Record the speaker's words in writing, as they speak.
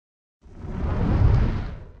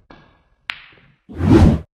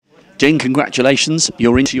Dean, congratulations.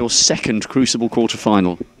 You're into your second Crucible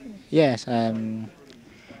quarter-final. Yes,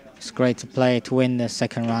 it's great to play to win the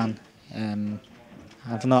second round.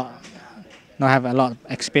 I've not have a lot of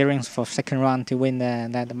experience for second round to win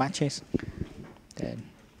the matches.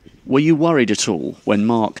 Were you worried at all when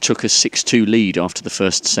Mark took a 6-2 lead after the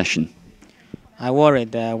first session? I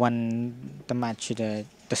worried when the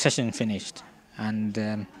session finished,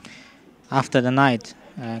 and after the night,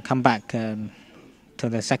 come back to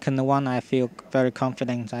the second one. I feel very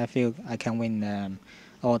confident. I feel I can win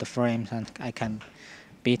all the frames and I can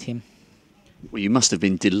beat him. Well, you must have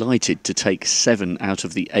been delighted to take 7 out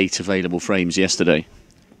of the 8 available frames yesterday.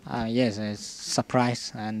 Yes, it's a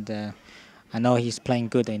surprise, and I know he's playing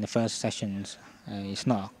good in the first sessions. It's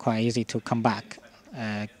not quite easy to come back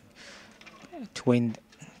to win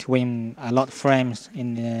a lot of frames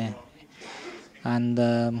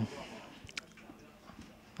and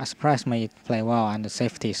I surprised me to play well, and the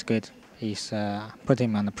safety is good. He's put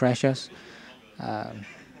him under pressures.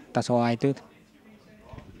 That's all I did.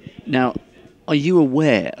 Now, are you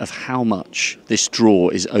aware of how much this draw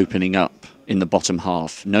is opening up in the bottom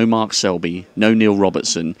half? No Mark Selby, no Neil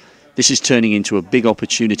Robertson. This is turning into a big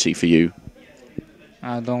opportunity for you.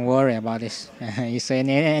 Don't worry about this. You say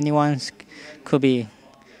anyone could be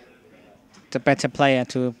the better player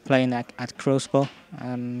to play at Crucible.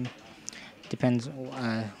 Depends.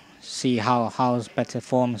 See how's better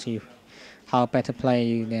forms you, how better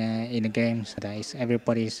play in the games.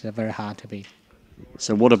 Everybody's very hard to beat.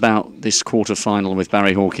 So what about this quarter-final with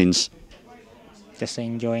Barry Hawkins? Just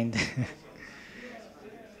enjoying.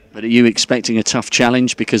 But are you expecting a tough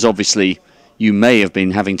challenge? Because obviously you may have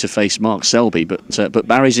been having to face Mark Selby, but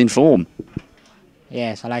Barry's in form.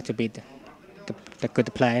 Yes, I like to beat the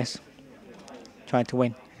good players. Try to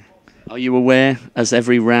win. Are you aware, as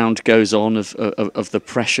every round goes on, of the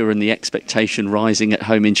pressure and the expectation rising at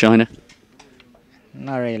home in China?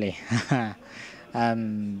 Not really.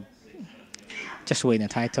 Just win the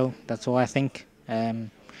title. That's all I think. It's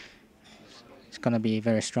going to be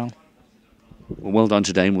very strong. Well done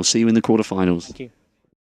today, and we'll see you in the quarterfinals. Thank you.